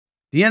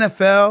The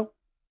NFL,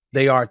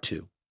 they are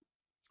too.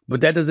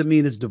 But that doesn't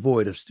mean it's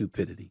devoid of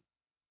stupidity.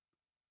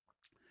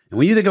 And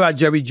when you think about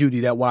Jerry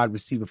Jeudy, that wide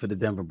receiver for the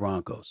Denver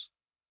Broncos,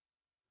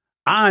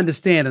 I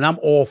understand and I'm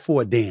all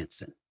for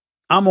dancing.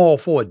 I'm all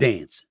for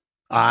dancing,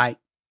 all right?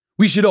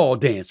 We should all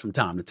dance from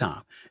time to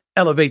time.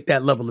 Elevate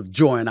that level of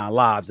joy in our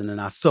lives and in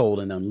our soul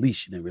and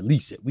unleash it and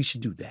release it. We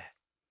should do that.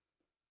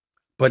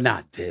 But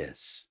not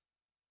this.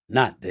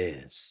 Not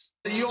this.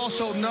 You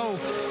also know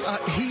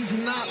he's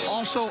not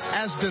also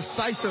as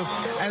decisive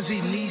as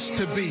he needs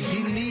to be.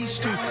 He needs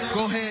to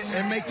go ahead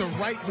and make the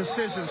right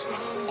decisions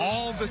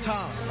all the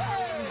time.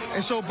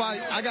 And so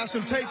I got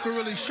some tape to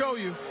really show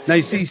you. Now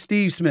you see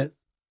Steve Smith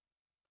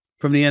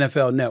from the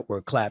NFL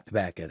Network clapped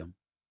back at him.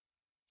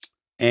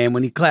 And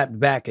when he clapped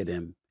back at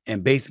him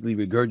and basically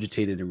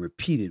regurgitated and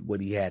repeated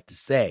what he had to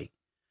say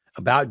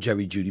about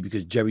Jerry Jeudy,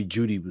 because Jerry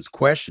Jeudy was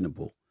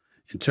questionable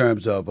in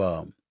terms of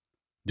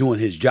doing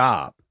his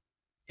job.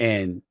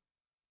 And,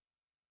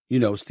 you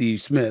know, Steve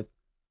Smith,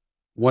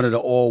 one of the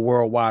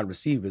all-world wide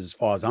receivers, as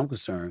far as I'm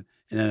concerned,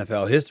 in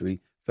NFL history,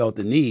 felt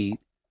the need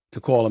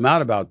to call him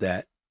out about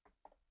that.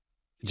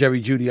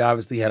 Jerry Jeudy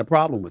obviously had a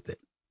problem with it.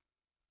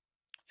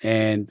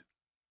 And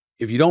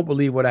if you don't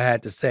believe what I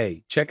had to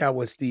say, check out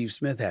what Steve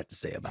Smith had to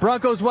say about it.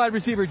 Broncos wide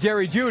receiver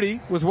Jerry Jeudy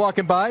was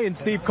walking by, and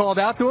Steve called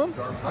out to him,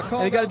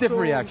 and he got a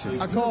different reaction.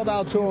 I called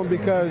out to him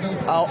because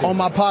on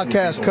my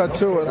podcast, Cut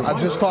to It, I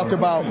just talked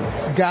about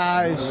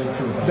guys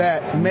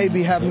that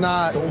maybe have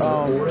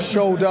not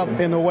showed up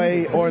in a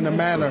way or in a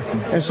manner.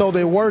 And so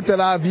the word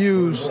that I've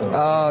used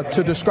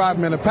to describe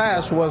him in the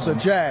past was a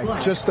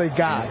jag, just a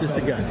guy. Just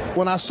a guy.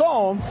 When I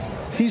saw him,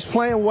 he's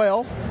playing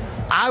well.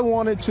 I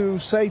wanted to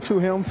say to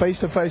him face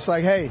to face,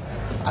 like, hey,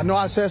 I know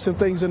I said some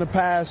things in the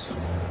past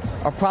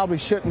I probably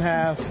shouldn't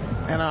have,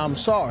 and I'm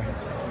sorry.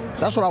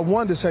 That's what I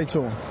wanted to say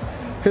to him.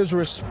 His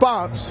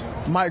response,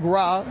 Mike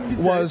Robb,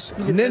 was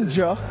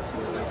ninja.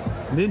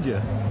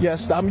 Ninja?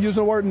 Yes, I'm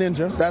using the word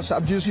ninja.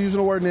 I'm just using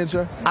the word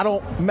ninja. I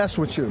don't mess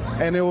with you.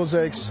 And it was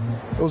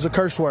a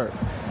curse word.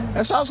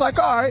 And so I was like,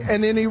 all right.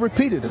 And then he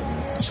repeated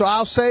it. So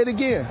I'll say it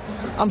again.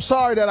 I'm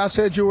sorry that I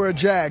said you were a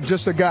jag,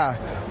 just a guy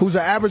who's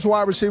an average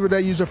wide receiver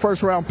they use a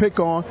first-round pick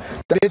on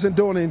that isn't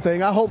doing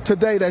anything. I hope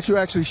today that you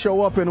actually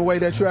show up in a way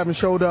that you haven't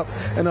showed up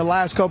in the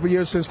last couple of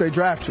years since they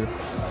drafted you.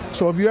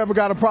 So if you ever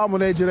got a problem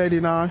with Agent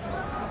 89,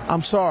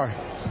 I'm sorry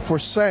for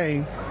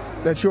saying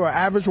that you're an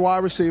average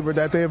wide receiver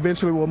that they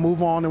eventually will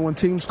move on. And when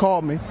teams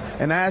call me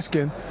and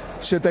asking,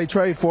 should they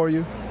trade for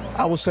you,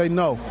 I will say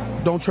no,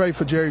 don't trade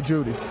for Jerry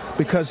Jeudy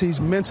because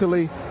he's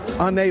mentally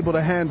unable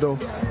to handle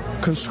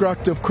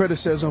constructive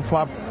criticism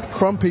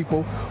from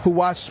people who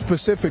watch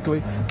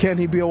specifically, can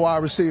he be a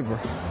wide receiver?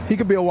 He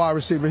could be a wide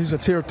receiver. He's a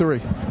tier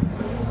 3.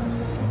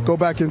 Go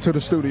back into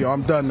the studio.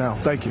 I'm done now.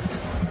 Thank you.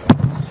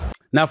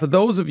 Now, for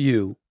those of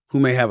you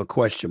who may have a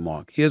question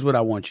mark, here's what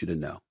I want you to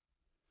know.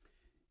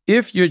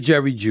 If you're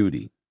Jerry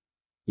Jeudy,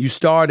 you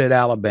started at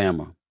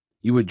Alabama,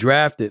 you were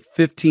drafted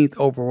 15th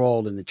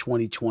overall in the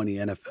 2020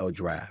 NFL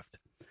Draft.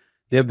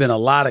 There have been a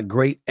lot of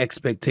great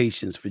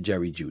expectations for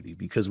Jerry Jeudy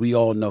because we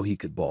all know he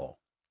could ball.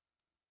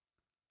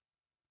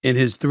 In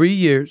his 3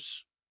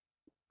 years,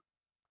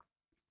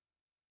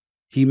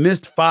 he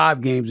missed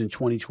 5 games in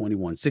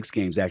 2021, 6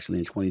 games actually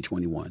in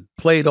 2021.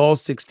 Played all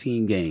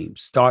 16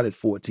 games, started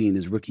 14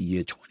 his rookie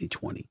year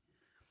 2020.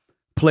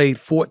 Played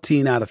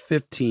 14 out of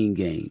 15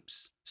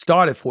 games,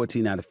 started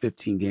 14 out of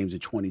 15 games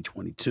in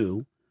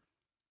 2022.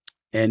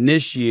 And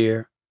this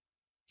year,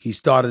 he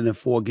started in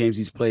 4 games,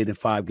 he's played in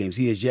 5 games.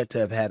 He has yet to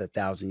have had a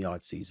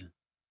 1,000-yard season.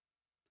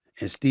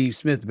 And Steve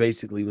Smith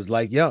basically was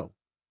like, yo,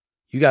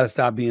 you got to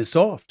stop being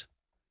soft.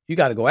 You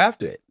got to go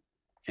after it.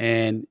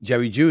 And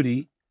Jerry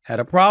Jeudy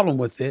had a problem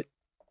with it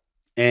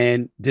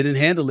and didn't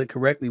handle it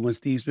correctly when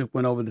Steve Smith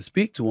went over to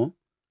speak to him.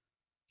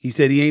 He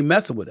said he ain't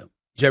messing with him.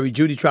 Jerry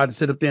Jeudy tried to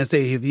sit up there and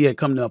say if he had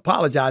come to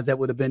apologize, that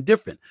would have been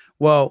different.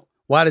 Well,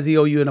 why does he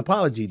owe you an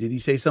apology? Did he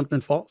say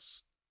something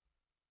false?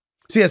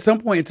 See, at some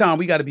point in time,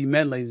 we got to be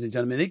men, ladies and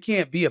gentlemen. It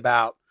can't be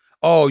about,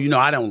 oh, you know,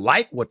 I don't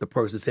like what the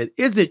person said.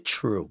 Is it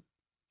true?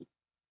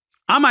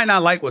 I might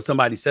not like what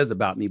somebody says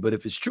about me, but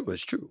if it's true,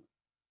 it's true.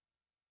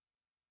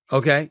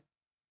 Okay?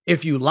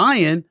 If you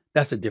lying,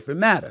 that's a different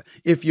matter.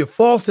 If you're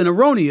false and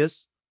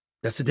erroneous,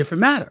 that's a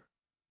different matter.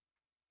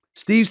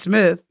 Steve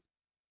Smith,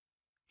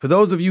 for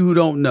those of you who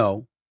don't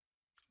know,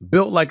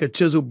 built like a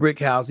chiseled brick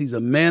house. He's a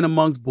man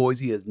amongst boys.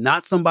 He is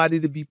not somebody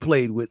to be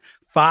played with.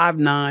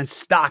 5'9",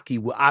 stocky.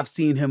 Well, I've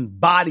seen him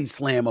body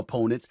slam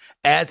opponents,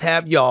 as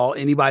have y'all,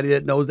 anybody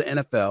that knows the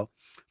NFL.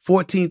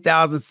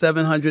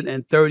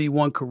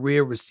 14,731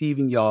 career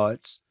receiving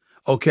yards,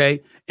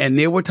 okay? And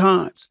there were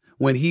times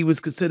when he was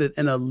considered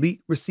an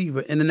elite receiver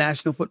in the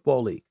National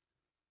Football League.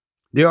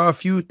 There are a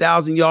few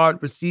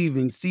 1,000-yard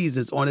receiving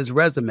seasons on his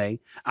resume.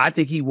 I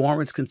think he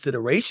warrants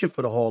consideration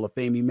for the Hall of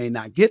Fame. He may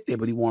not get there,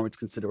 but he warrants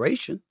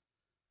consideration.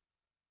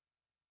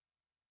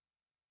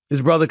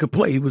 His brother could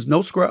play. He was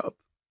no scrub.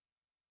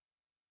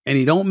 And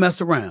he don't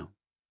mess around.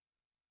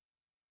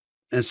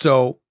 And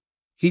so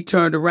he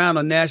turned around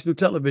on national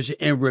television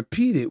and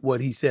repeated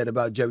what he said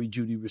about Jerry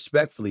Jeudy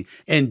respectfully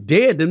and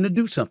dared them to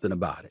do something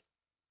about it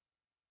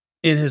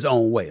in his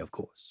own way, of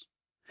course.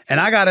 And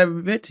I got to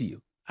admit to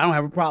you, I don't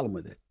have a problem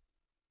with it.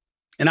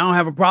 And I don't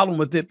have a problem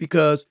with it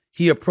because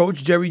he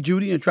approached Jerry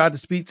Jeudy and tried to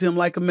speak to him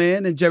like a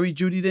man, and Jerry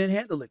Jeudy didn't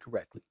handle it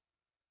correctly.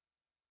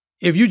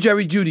 If you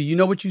Jerry Jeudy, you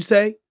know what you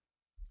say?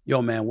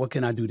 Yo, man, what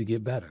can I do to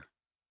get better?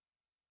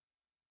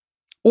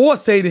 Or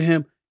say to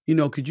him, you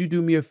know, could you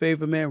do me a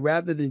favor, man?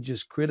 Rather than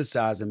just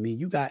criticizing me,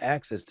 you got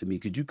access to me.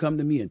 Could you come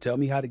to me and tell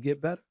me how to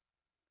get better?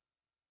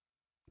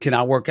 Can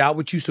I work out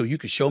with you so you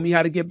could show me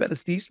how to get better?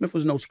 Steve Smith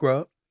was no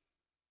scrub.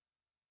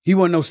 He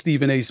wasn't no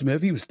Stephen A.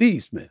 Smith. He was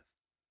Steve Smith.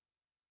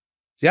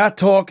 See, I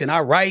talk and I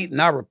write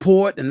and I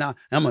report and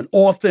I'm an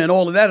author and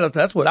all of that.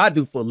 That's what I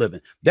do for a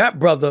living. That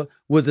brother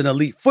was an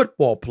elite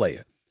football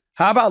player.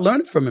 How about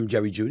learning from him,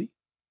 Jerry Jeudy?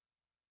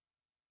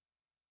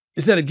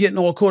 Instead of getting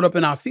all caught up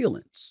in our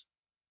feelings.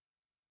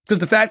 Because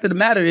the fact of the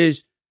matter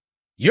is,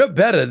 you're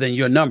better than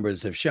your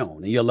numbers have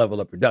shown and your level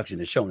of production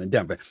has shown in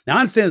Denver. Now, I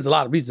understand there's a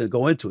lot of reasons to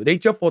go into it. It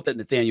ain't your fault that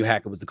Nathaniel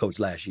Hackett was the coach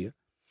last year.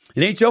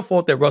 It ain't your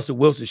fault that Russell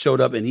Wilson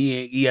showed up and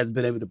he hasn't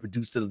been able to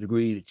produce to the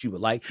degree that you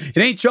would like. It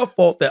ain't your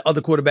fault that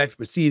other quarterbacks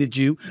preceded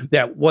you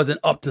that wasn't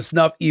up to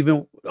snuff,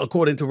 even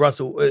according to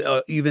Russell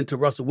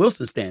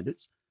Wilson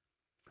standards.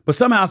 But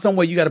somehow, some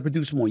way, you got to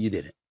produce more. You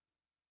didn't.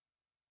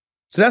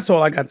 So that's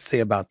all I got to say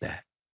about that.